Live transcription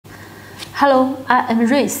Hello, I am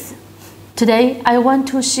Rais. Today I want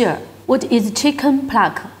to share what is chicken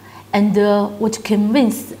plucker and what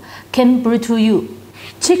convenience can bring to you.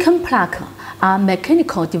 Chicken plucker are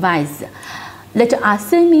mechanical devices that are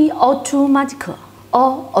semi-automatic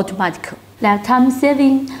or automatic. They are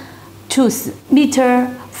time-saving tools meter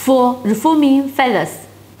for removing feathers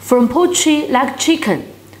from poultry like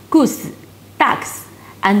chicken, goose, ducks,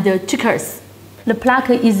 and chickens. The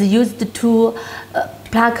plucker is used to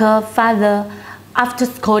pluck feather after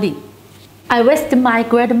scalding. I watched my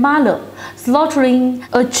grandmother slaughtering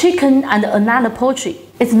a chicken and another poultry.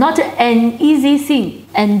 It's not an easy thing,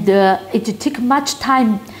 and it takes much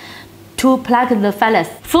time to pluck the feathers.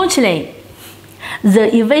 Fortunately,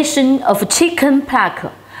 the invention of chicken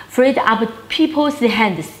plucker freed up people's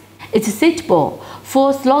hands. It's suitable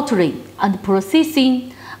for slaughtering and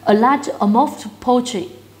processing a large amount of poultry.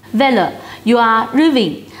 Whether you are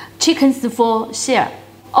raising chickens for sale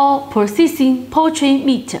or processing poultry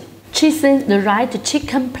meat, choosing the right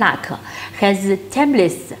chicken plucker has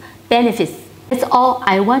timeless benefits. That's all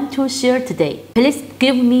I want to share today. Please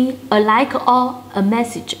give me a like or a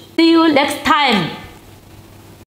message. See you next time!